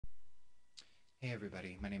Hey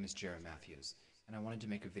everybody, my name is Jared Matthews, and I wanted to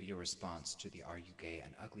make a video response to the Are You Gay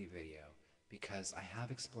and Ugly video because I have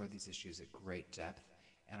explored these issues at great depth,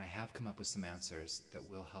 and I have come up with some answers that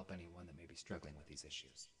will help anyone that may be struggling with these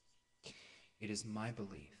issues. It is my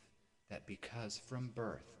belief that because from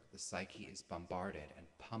birth the psyche is bombarded and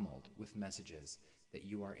pummeled with messages that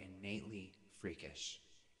you are innately freakish,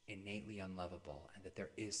 innately unlovable, and that there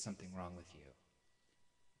is something wrong with you,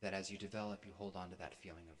 that as you develop, you hold on to that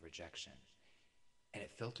feeling of rejection. And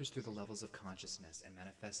it filters through the levels of consciousness and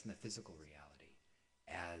manifests in the physical reality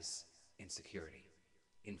as insecurity,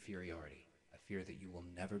 inferiority, a fear that you will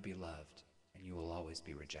never be loved and you will always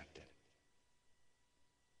be rejected.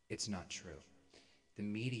 It's not true. The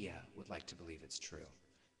media would like to believe it's true.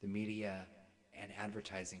 The media and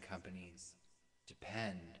advertising companies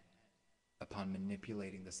depend upon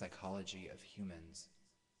manipulating the psychology of humans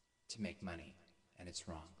to make money, and it's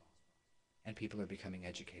wrong. And people are becoming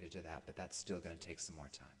educated to that, but that's still going to take some more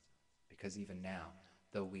time. Because even now,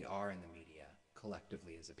 though we are in the media,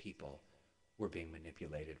 collectively as a people, we're being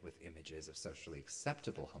manipulated with images of socially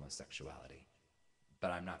acceptable homosexuality. But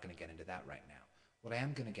I'm not going to get into that right now. What I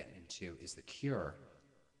am going to get into is the cure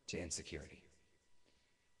to insecurity.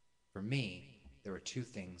 For me, there were two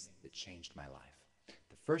things that changed my life.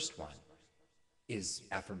 The first one is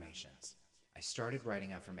affirmations. I started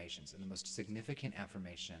writing affirmations, and the most significant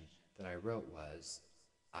affirmation that I wrote was,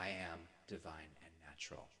 I am divine and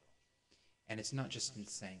natural. And it's not just in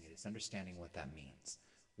saying it, it's understanding what that means.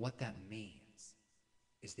 What that means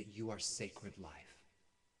is that you are sacred life.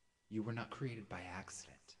 You were not created by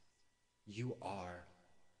accident. You are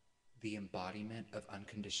the embodiment of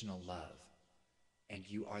unconditional love. And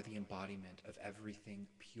you are the embodiment of everything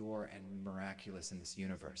pure and miraculous in this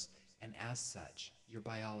universe. And as such, your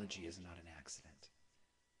biology is not an accident.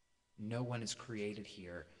 No one is created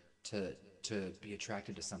here to be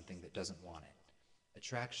attracted to something that doesn't want it.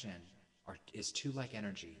 Attraction is two like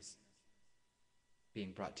energies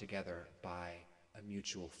being brought together by a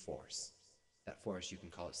mutual force. That force, you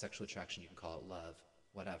can call it sexual attraction, you can call it love,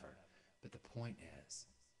 whatever. But the point is,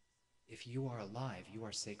 if you are alive, you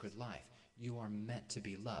are sacred life. You are meant to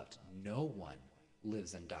be loved. No one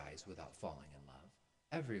lives and dies without falling in love.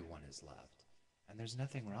 Everyone is loved, and there's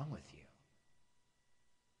nothing wrong with you.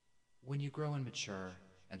 When you grow and mature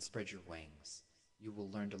and spread your wings, you will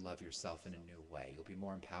learn to love yourself in a new way. You'll be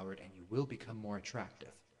more empowered and you will become more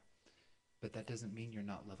attractive. But that doesn't mean you're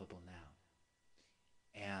not lovable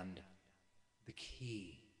now. And the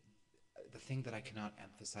key, the thing that I cannot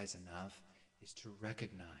emphasize enough, is to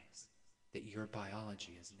recognize that your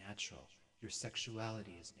biology is natural, your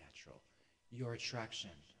sexuality is natural, your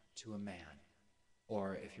attraction to a man,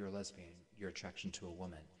 or if you're a lesbian, your attraction to a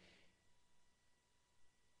woman,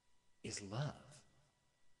 is love.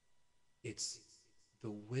 It's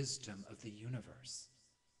the wisdom of the universe.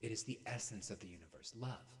 It is the essence of the universe,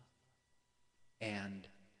 love. And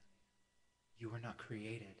you were not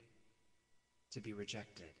created to be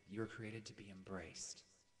rejected. You were created to be embraced.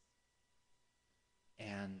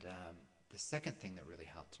 And the second thing that really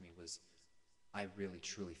helped me was I really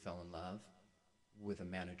truly fell in love with a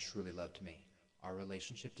man who truly loved me. Our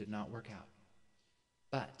relationship did not work out.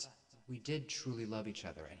 But we did truly love each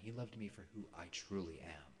other, and he loved me for who I truly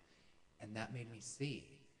am. And that made me see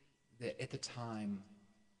that at the time,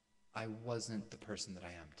 I wasn't the person that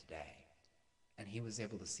I am today. And he was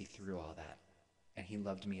able to see through all that. And he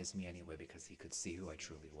loved me as me anyway because he could see who I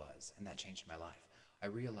truly was. And that changed my life. I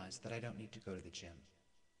realized that I don't need to go to the gym.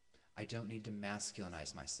 I don't need to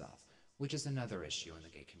masculinize myself, which is another issue in the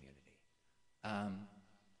gay community.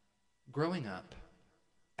 Growing up,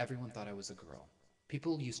 everyone thought I was a girl.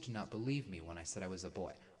 People used to not believe me when I said I was a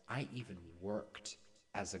boy. I even worked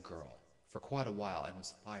as a girl for quite a while and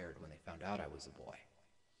was fired when they found out I was a boy.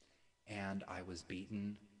 And I was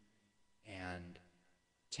beaten and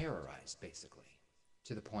terrorized, basically,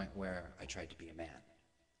 to the point where I tried to be a man.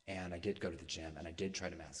 And I did go to the gym, and I did try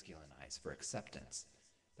to masculinize for acceptance.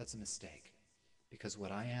 That's a mistake, because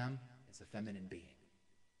what I am is a feminine being.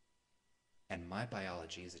 And my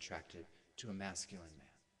biology is attracted to a masculine man.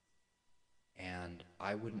 And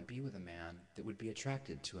I wouldn't be with a man that would be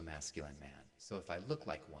attracted to a masculine man. So if I look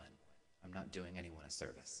like one, I'm not doing anyone a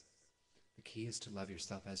service. The key is to love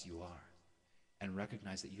yourself as you are and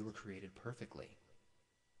recognize that you were created perfectly.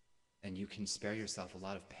 And you can spare yourself a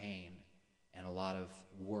lot of pain and a lot of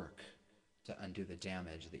work to undo the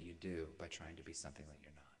damage that you do by trying to be something that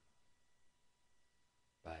you're not.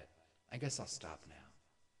 But I guess I'll stop now.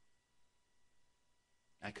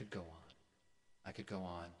 I could go on. I could go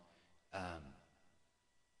on.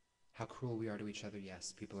 How cruel we are to each other,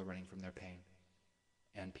 yes, people are running from their pain.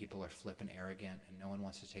 and people are flippin' arrogant, and no one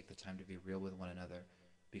wants to take the time to be real with one another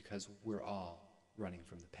because we're all running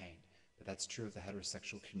from the pain. But that's true of the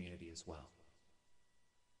heterosexual community as well.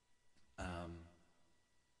 Um,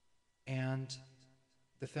 and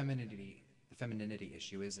the femininity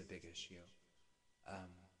issue is a big issue. Um,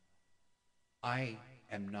 I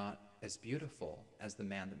am not as beautiful as the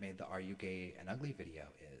man that made the Are You Gay and Ugly video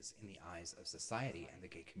is in the eyes of society and the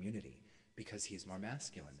gay community because he's more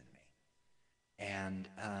masculine than me. And,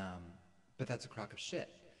 but that's a crock of shit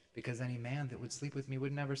because any man that would sleep with me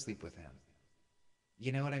would never sleep with him.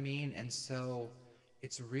 You know what I mean? And so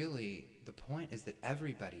it's really, the point is that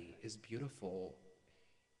everybody is beautiful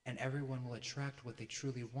and everyone will attract what they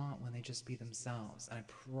truly want when they just be themselves. And I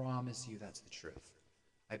promise you that's the truth.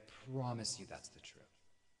 I promise you that's the truth.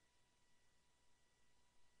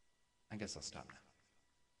 I guess I'll stop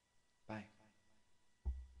now. Bye.